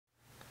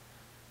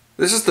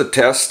This is the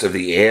test of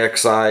the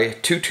AXI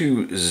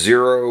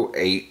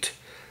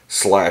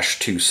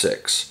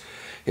 2208/26.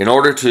 In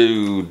order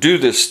to do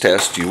this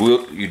test,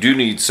 you do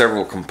need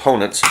several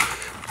components,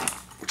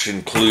 which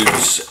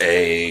includes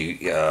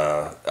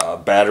a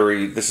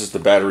battery. This is the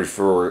battery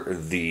for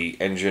the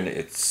engine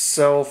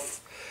itself,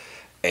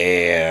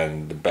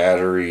 and the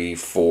battery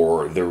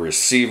for the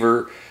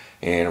receiver,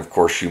 and of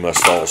course you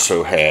must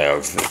also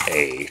have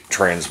a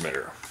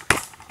transmitter.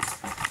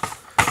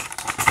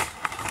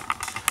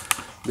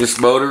 This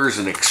motor is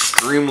an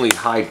extremely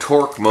high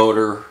torque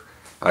motor.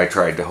 I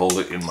tried to hold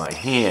it in my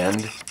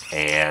hand,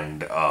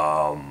 and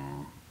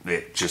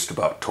it just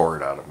about tore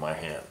it out of my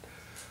hand.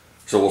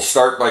 So we'll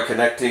start by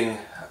connecting,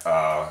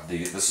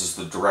 this is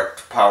the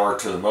direct power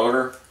to the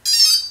motor.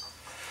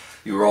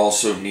 You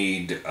also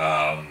need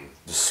the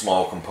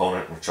small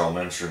component, which I'll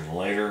mention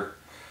later.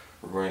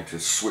 We're going to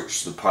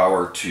switch the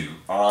power to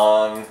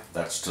on,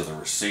 that's to the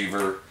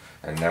receiver,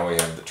 and now we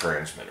have the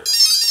transmitter.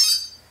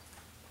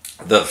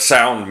 The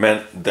sound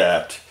meant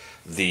that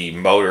the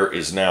motor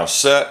is now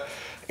set,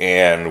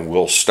 and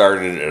we'll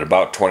start it at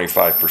about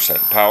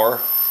 25%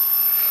 power.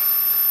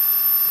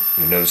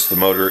 You notice the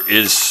motor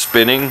is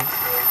spinning.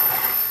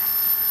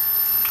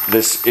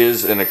 This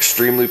is an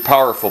extremely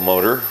powerful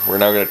motor. We're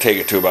now going to take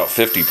it to about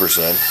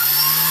 50%.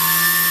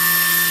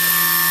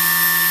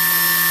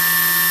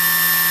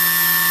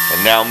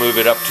 And now move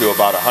it up to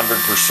about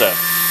 100%.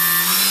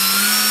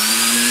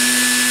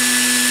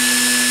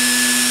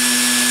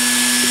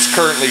 It's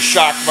currently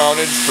shock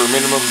mounted for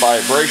minimum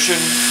vibration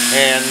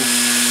and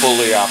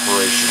fully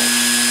operational.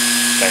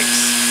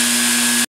 Thanks.